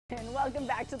And welcome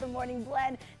back to the Morning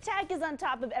Blend. Tech is on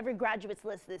top of every graduate's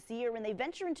list this year when they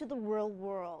venture into the real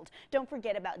world. Don't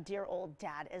forget about dear old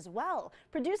dad as well.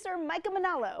 Producer Micah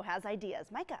Manalo has ideas.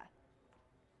 Micah.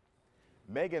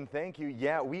 Megan, thank you.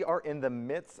 Yeah, we are in the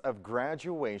midst of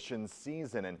graduation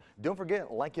season. And don't forget,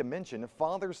 like you mentioned,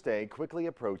 Father's Day quickly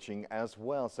approaching as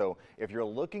well. So if you're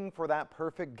looking for that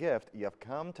perfect gift, you've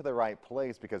come to the right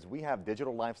place because we have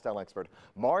digital lifestyle expert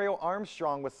Mario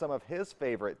Armstrong with some of his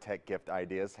favorite tech gift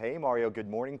ideas. Hey, Mario, good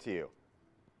morning to you.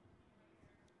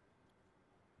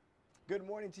 Good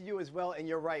morning to you as well, and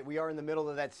you're right, we are in the middle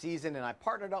of that season, and I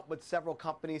partnered up with several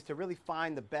companies to really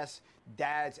find the best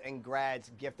dads and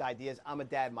grads gift ideas. I'm a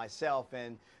dad myself,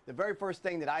 and the very first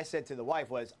thing that I said to the wife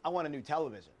was, I want a new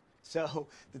television. So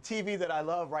the TV that I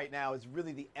love right now is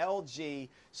really the LG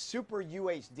Super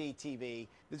UHD TV.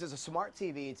 This is a smart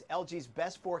TV. It's LG's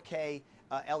best 4K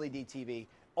LED TV.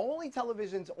 Only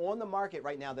televisions on the market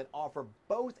right now that offer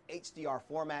both HDR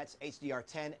formats,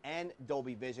 HDR10 and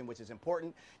Dolby Vision, which is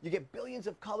important. You get billions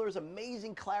of colors,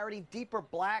 amazing clarity, deeper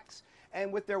blacks,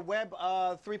 and with their Web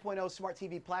 3.0 Smart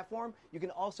TV platform, you can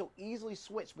also easily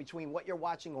switch between what you're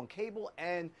watching on cable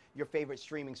and your favorite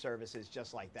streaming services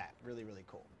just like that. Really, really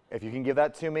cool. If you can give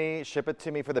that to me, ship it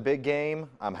to me for the big game,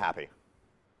 I'm happy.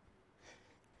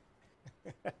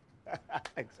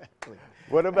 Exactly.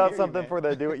 What about something for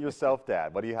the do-it-yourself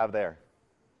dad? What do you have there?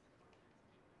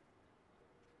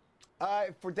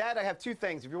 For dad, I have two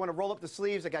things. If you want to roll up the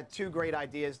sleeves, I got two great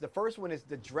ideas. The first one is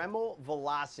the Dremel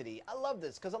Velocity. I love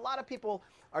this because a lot of people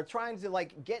are trying to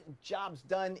get jobs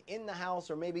done in the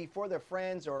house or maybe for their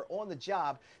friends or on the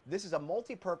job. This is a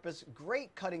multi-purpose,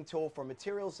 great cutting tool for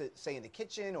materials, say in the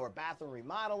kitchen or bathroom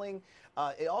remodeling.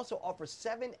 It also offers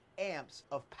 7 amps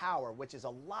of power, which is a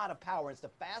lot of power. It's the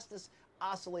fastest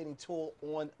oscillating tool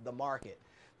on the market.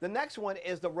 The next one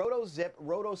is the RotoZip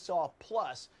RotoSaw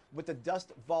Plus with the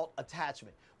Dust Vault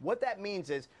attachment. What that means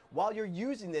is while you're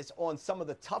using this on some of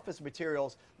the toughest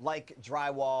materials like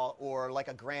drywall or like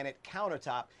a granite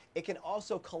countertop, it can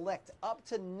also collect up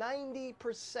to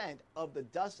 90% of the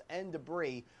dust and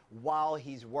debris while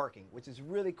he's working, which is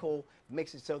really cool.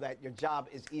 Makes it so that your job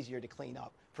is easier to clean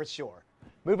up for sure.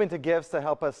 Moving to gifts to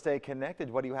help us stay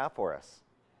connected, what do you have for us?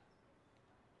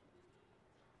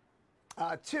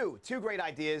 Two great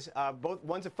ideas.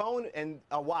 One's a phone and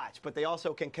a watch, but they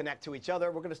also can connect to each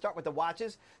other. We're going to start with the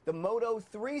watches. The Moto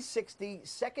 360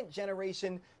 second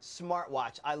generation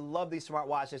smartwatch. I love these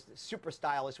smartwatches. Super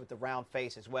stylish with the round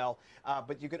face as well.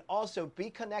 But you can also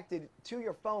be connected to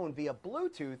your phone via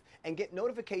Bluetooth and get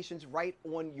notifications right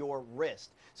on your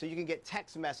wrist. So you can get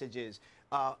text messages,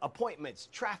 appointments,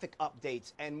 traffic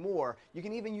updates, and more. You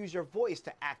can even use your voice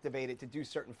to activate it to do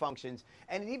certain functions.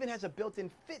 And it even has a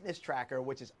built-in fitness tracker,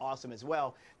 which is awesome as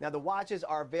well. Now, the watches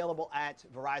are available at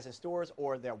Verizon stores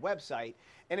or their website.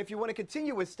 And if you want to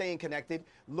continue with staying connected,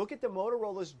 look at the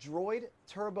Motorola's Droid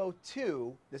Turbo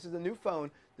 2. This is the new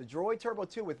phone, the Droid Turbo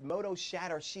 2 with Moto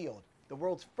Shatter Shield, the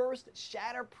world's first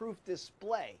shatterproof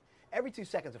display. Every 2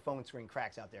 seconds, a phone screen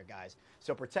cracks out there, guys.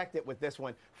 So protect it with this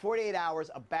one. 48 hours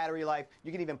of battery life.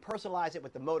 You can even personalize it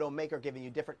with the Moto Maker, giving you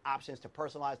different options to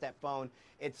personalize that phone.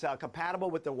 It's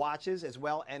compatible with the watches as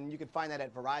well, and you can find that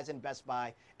at Verizon, Best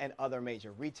Buy, and other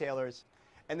major retailers.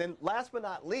 And then last but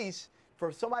not least, for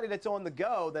somebody that's on the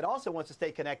go that also wants to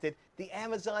stay connected, the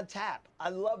Amazon Tap. I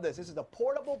love this. This is a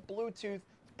portable Bluetooth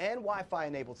and Wi-Fi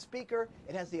enabled speaker.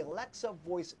 It has the Alexa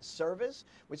voice service,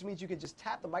 which means you can just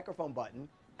tap the microphone button,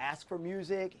 ask for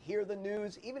music, hear the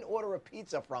news, even order a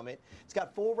pizza from it. It's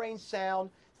got full range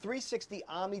sound, 360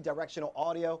 omnidirectional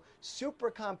audio, super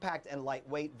compact and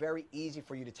lightweight, very easy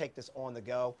for you to take this on the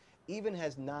go. Even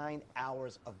has 9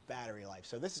 hours of battery life.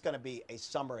 So this is going to be a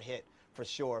summer hit for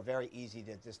sure. Very easy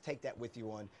to just take that with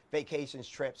you on vacations,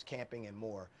 trips, camping, and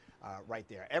more. Right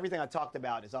there. Everything I talked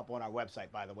about is up on our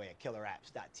website, by the way, at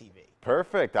killerapps.tv.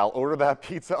 Perfect. I'll order that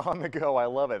pizza on the go. I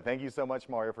love it. Thank you so much,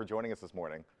 Mario, for joining us this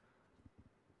morning.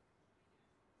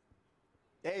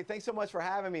 Hey, thanks so much for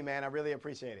having me, man. I really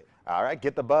appreciate it. All right,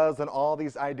 get the buzz on all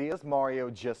these ideas Mario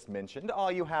just mentioned.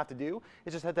 All you have to do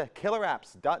is just head to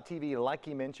killerapps.tv, like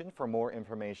he mentioned, for more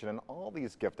information on all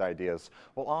these gift ideas.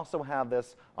 We'll also have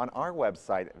this on our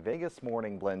website,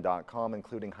 vegasmorningblend.com,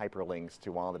 including hyperlinks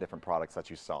to all the different products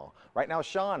that you saw. Right now,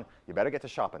 Sean, you better get to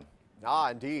shopping.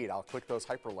 Indeed. I'll click those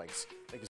hyperlinks. Thank you.